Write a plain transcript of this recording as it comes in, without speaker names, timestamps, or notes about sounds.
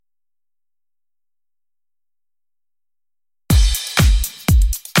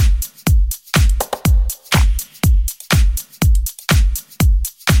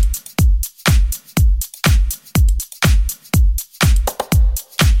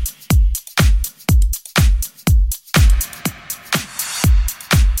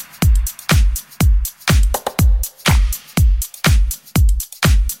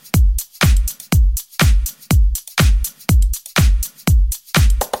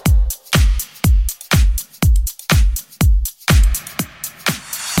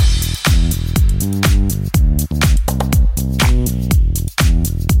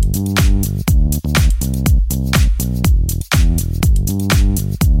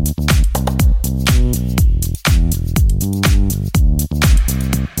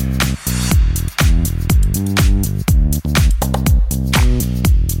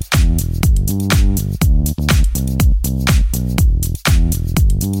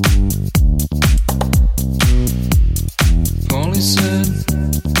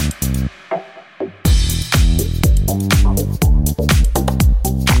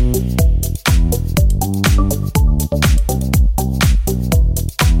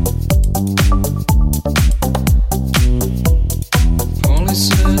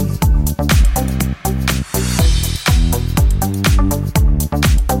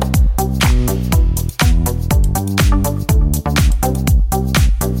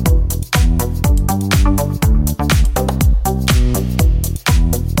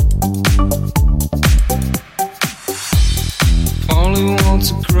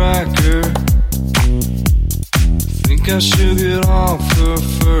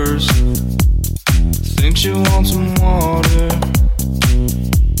you want some water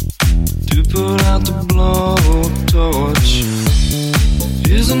to put out the blowtorch.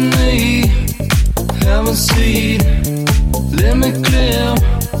 Here's a knee, have a seat. Let me clip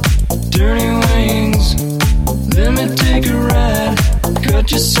dirty wings. Let me take a ride.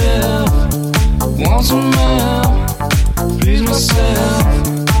 Cut yourself. Want some help? Please myself.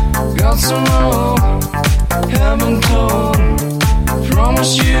 Got some rope, haven't told.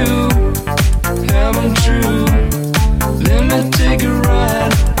 Promise you, haven't true. Let me take a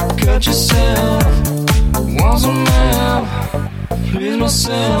ride. Cut yourself. Want some help? Please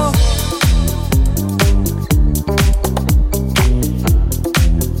myself.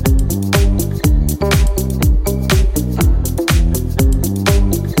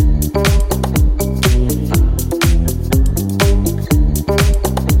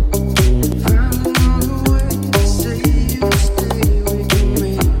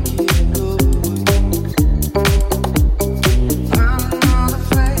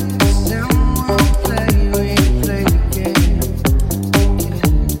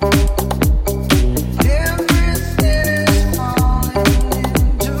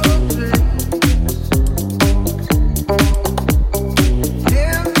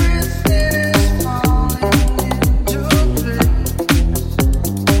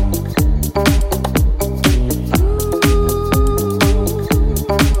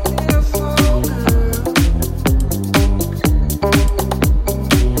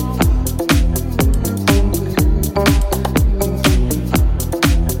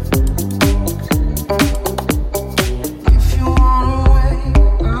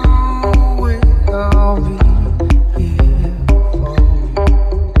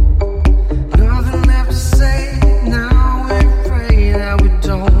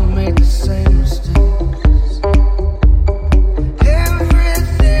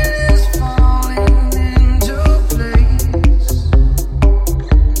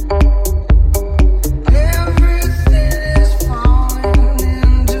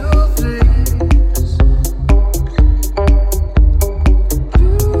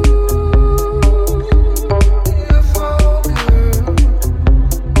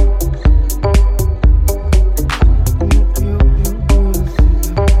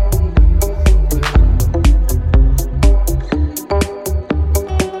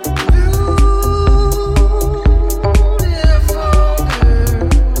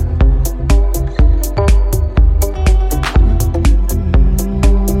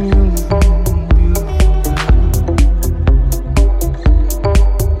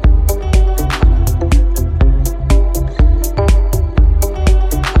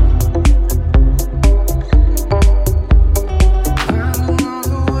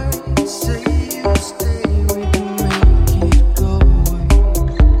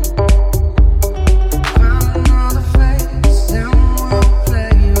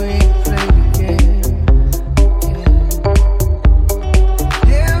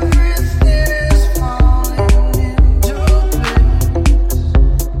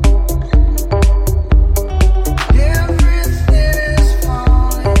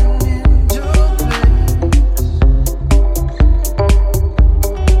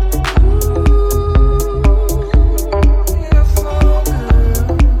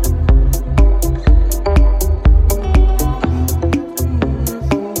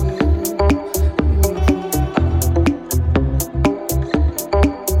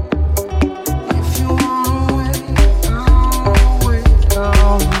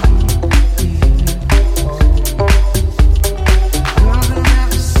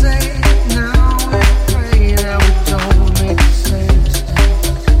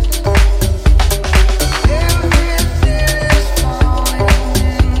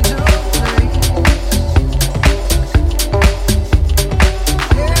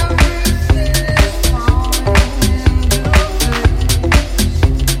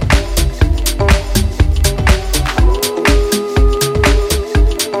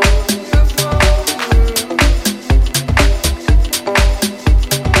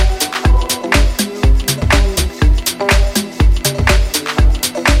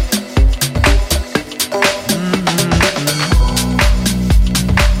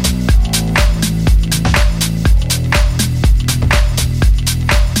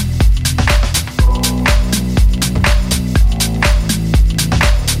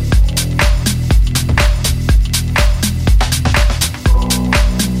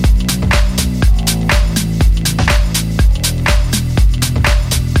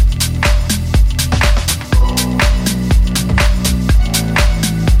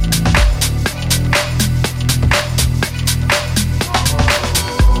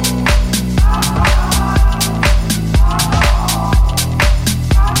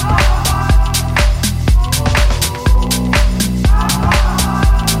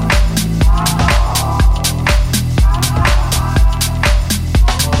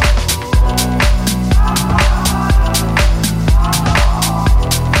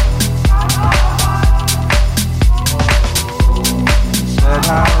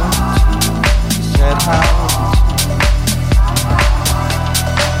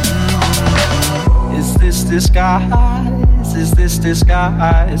 disguise? Is this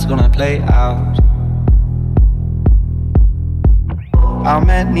disguise gonna play out? How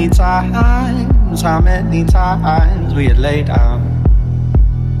many times we had laid out?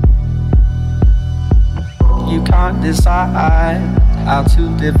 You can't decide how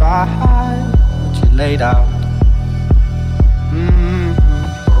to divide what you laid out.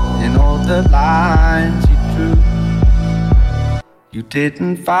 In all the lines you drew, you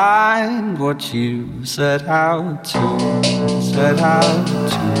didn't find what you set out to, set out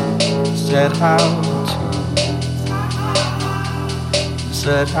to, set out to,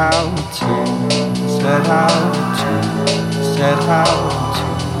 set out to, set out to, set out to,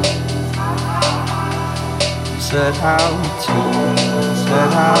 set out to,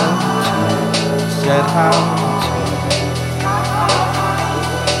 set out to, set out to,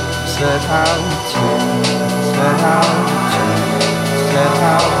 set out to, set out to, set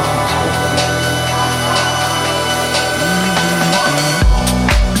out to.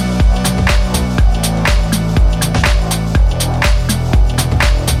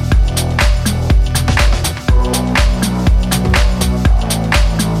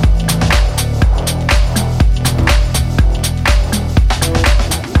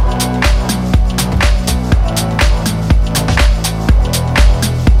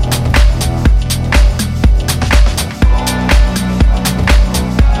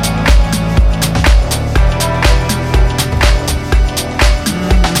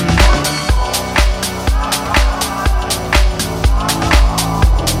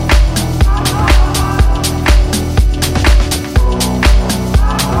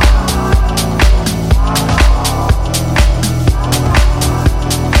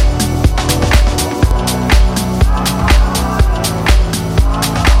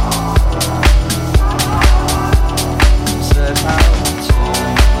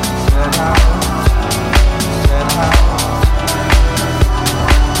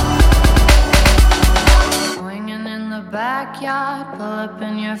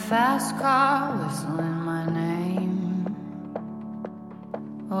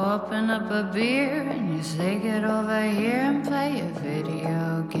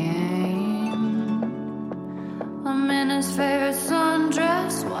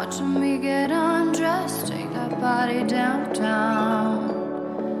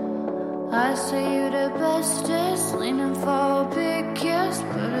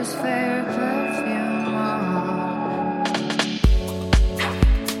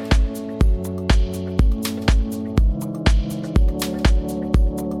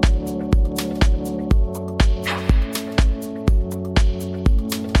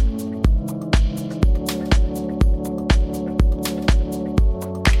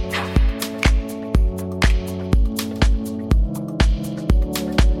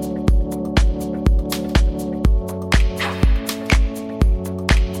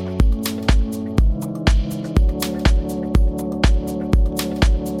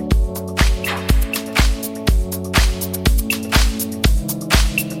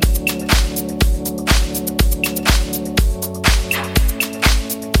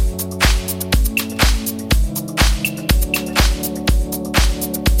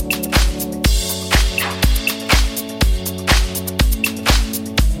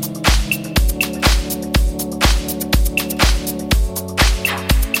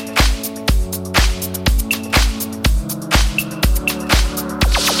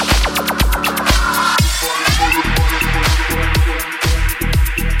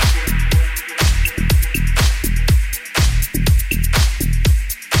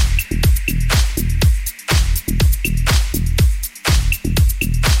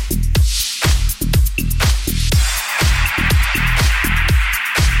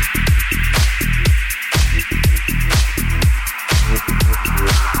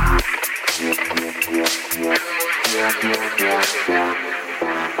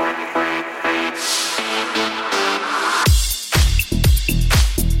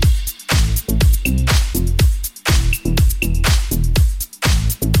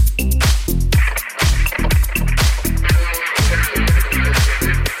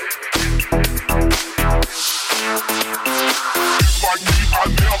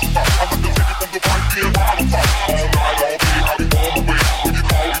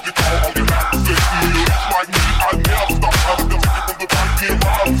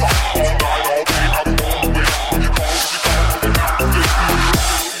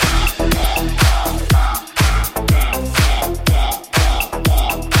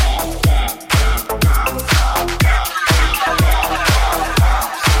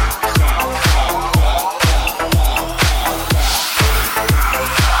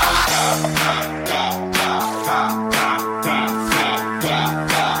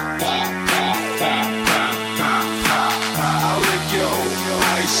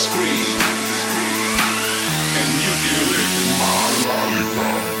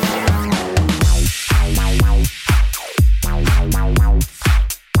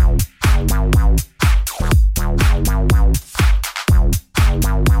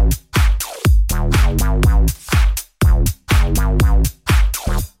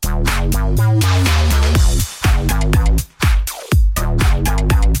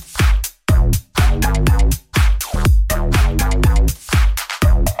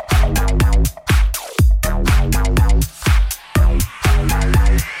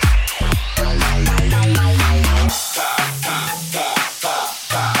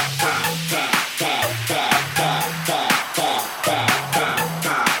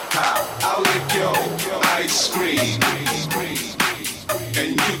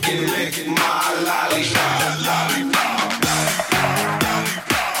 can lick my lollipop.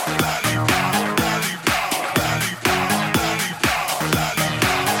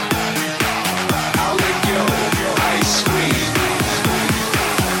 I'll lick your ice cream,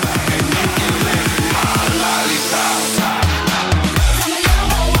 and you can lick my lollipop. Tell me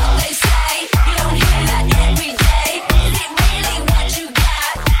over what they say. You don't hear that every day. Is it really what you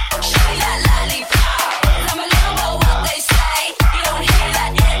got? Show me that lollipop. Tell me over what they say. You don't hear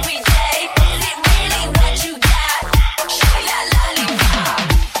that every day. Is it really what you got? Show me that lollipop.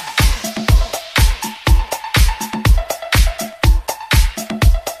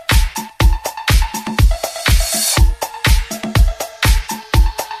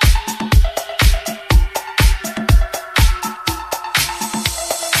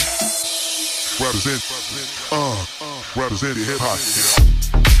 Represent the hip hop.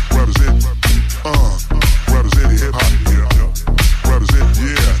 Represent the hip hop. Represent, yeah. Represent the hip hop. Represent the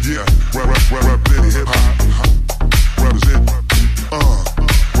hip hop. Represent, yeah. Represent the hip hop.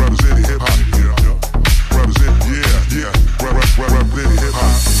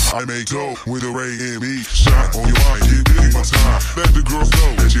 I may go with a Ray and me. Shot on your mind, get big my time. Let the girls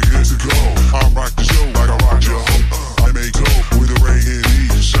know that you're good to go. I rock the show like I rock your hoe. I may go with a Ray and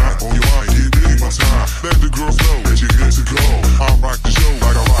me. Shot on your mind, get big my time. Let the girls know that you're good to go. I rock the show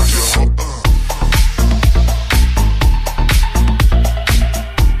like I rock your hoe.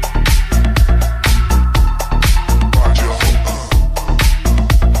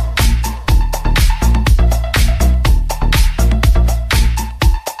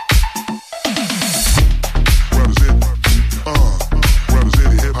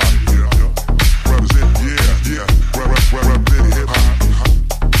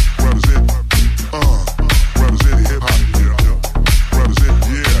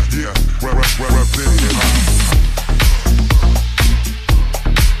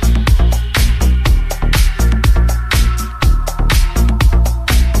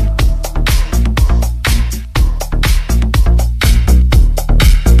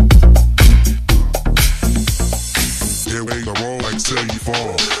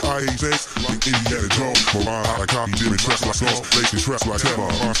 Trust like ever,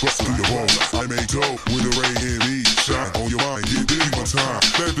 I'm thrust through your bones. I may go with a Ray and me. Shine on your mind, get big one time.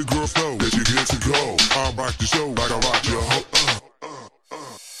 Let the girls know that you're good to go. I rock the show like I rock your hoe.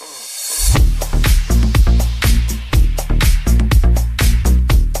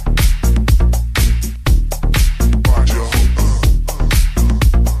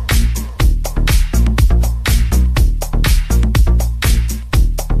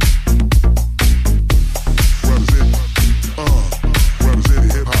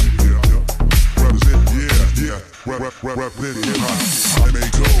 Represent the hip hop. I may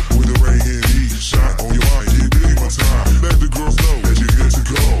go with a Ray and me. Shine on your mind, get big one time. Let the girls know that you're good to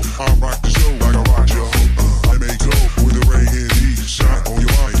go. I rock the show like I rock your hoe. I may go with a Ray and me. Shine on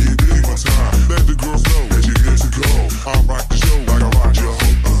your mind, get big one time. Let the girls know that you're good to go. I rock the show like I rock your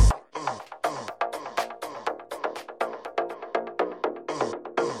hoe.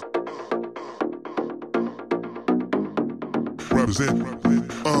 Represent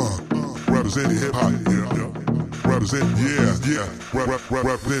the hip hop. Represent, yeah.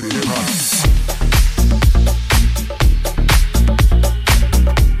 Represent the hip hop.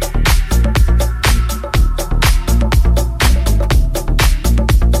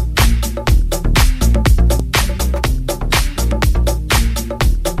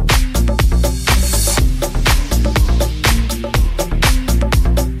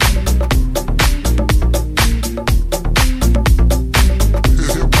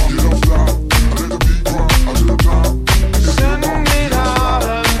 Send me out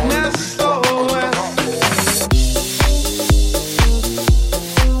of nest.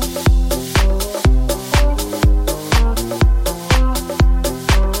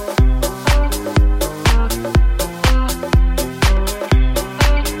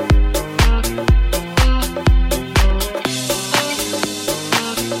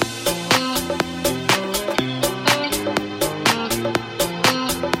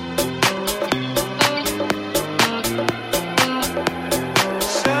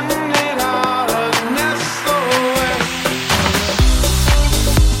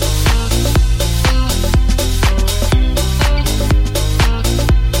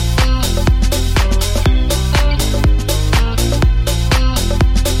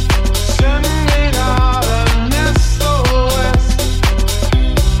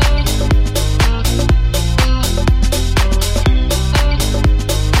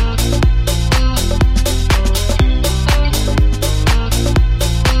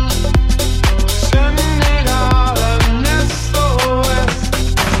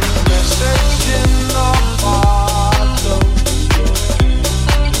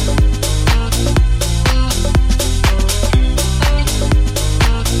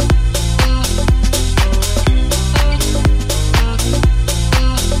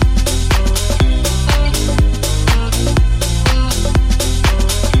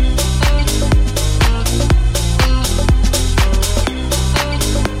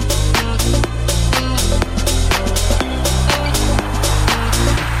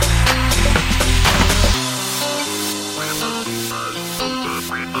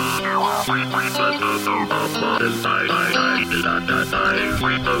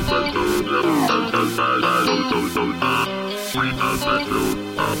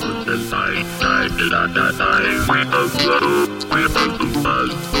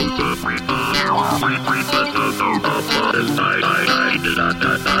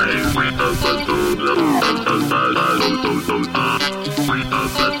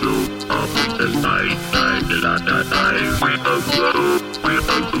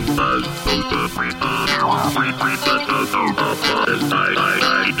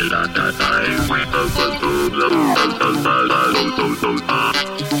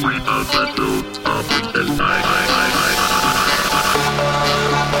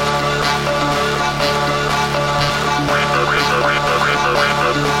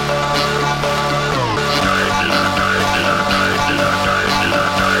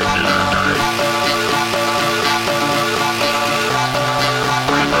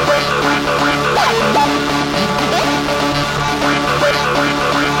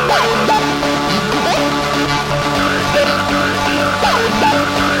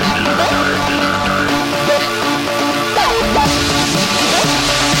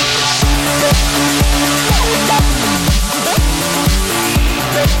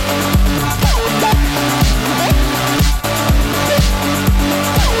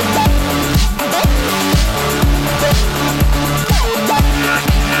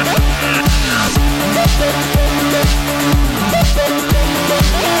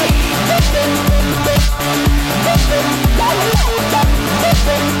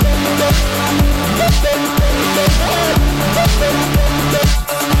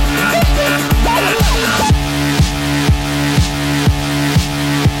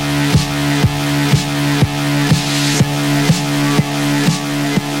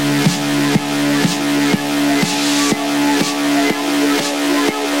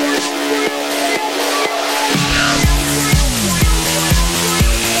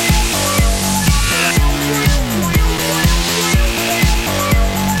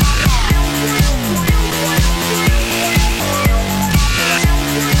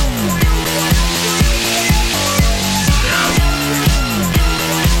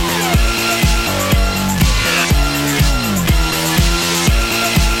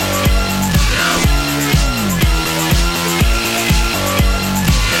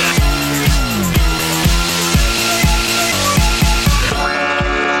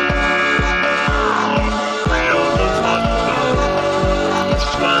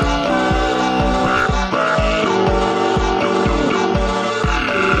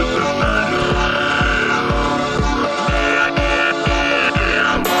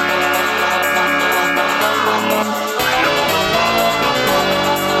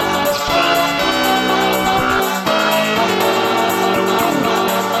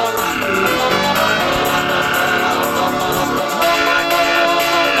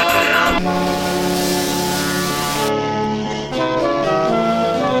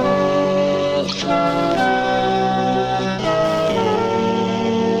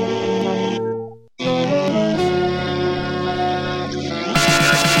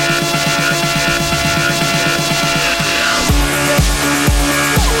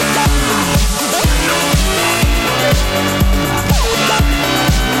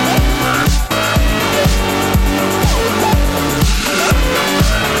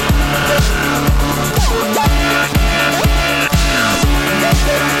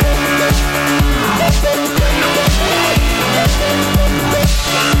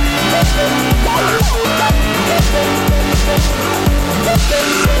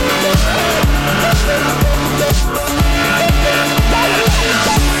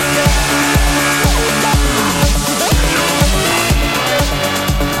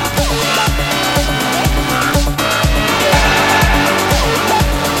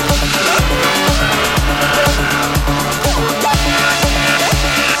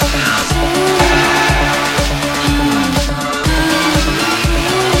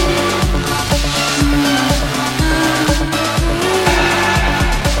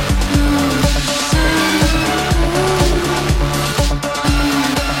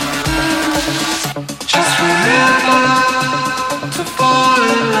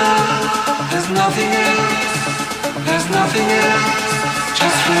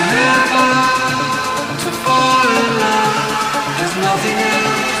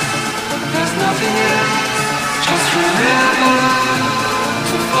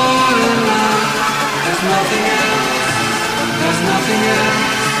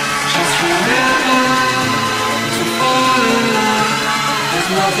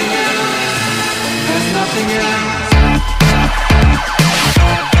 Nothing else.